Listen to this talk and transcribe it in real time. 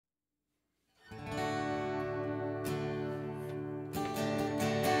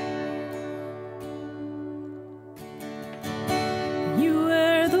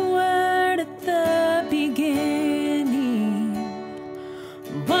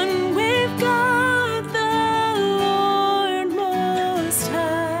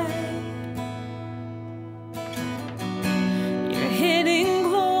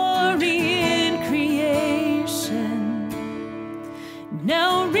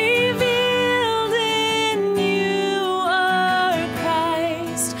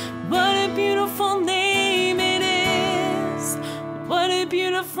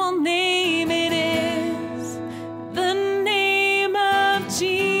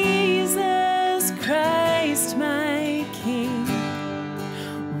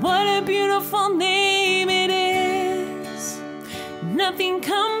Nothing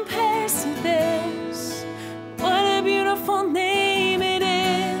compares to this. What a beautiful name it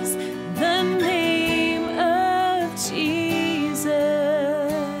is, the name of Jesus.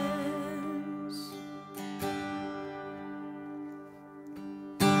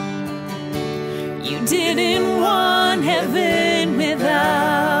 You didn't want heaven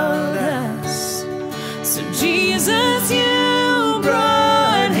without us, so Jesus, you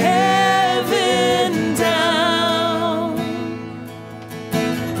brought heaven down.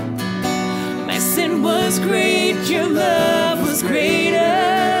 My sin was great, your love was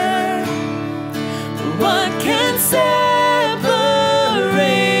greater. What can separate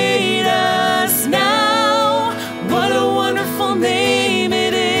us now? What a wonderful name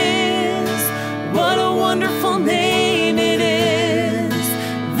it is. What a wonderful name it is.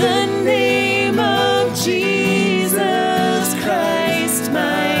 The name of Jesus Christ,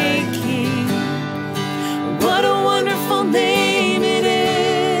 my King. What a wonderful name it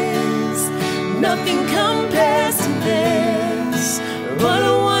is. Nothing compares to this. What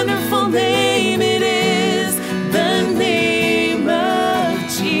a wonderful name it is. The name of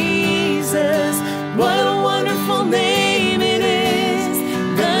Jesus. What a wonderful name it is.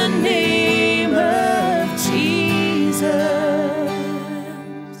 The name of Jesus.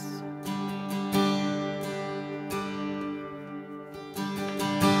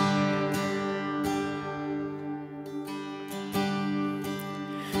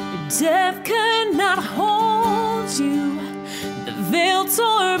 Death could not hold you. The veil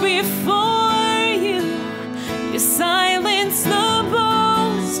tore before you. You silenced the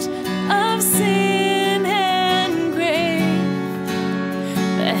boast of sin and grave.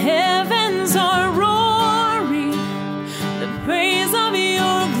 The heavens are roaring the praise of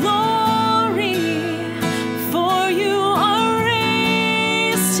your glory. For you are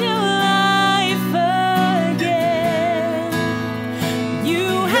raised to life again. You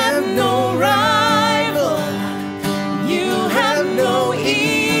have no rival, you have no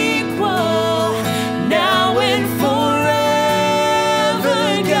equal. Now and forever,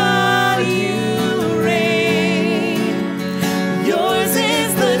 God, you reign. Yours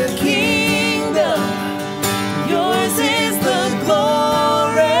is the kingdom, yours is the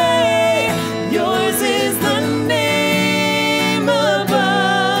glory, yours is the name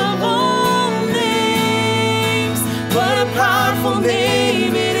above all names. What a powerful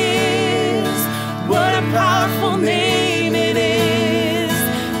name it is. What a powerful name it is.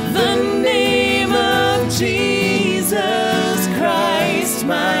 The name of Jesus Christ,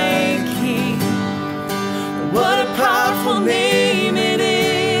 my King. What a powerful name it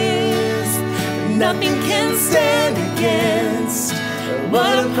is. Nothing can stand against.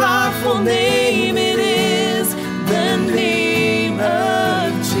 What a powerful name.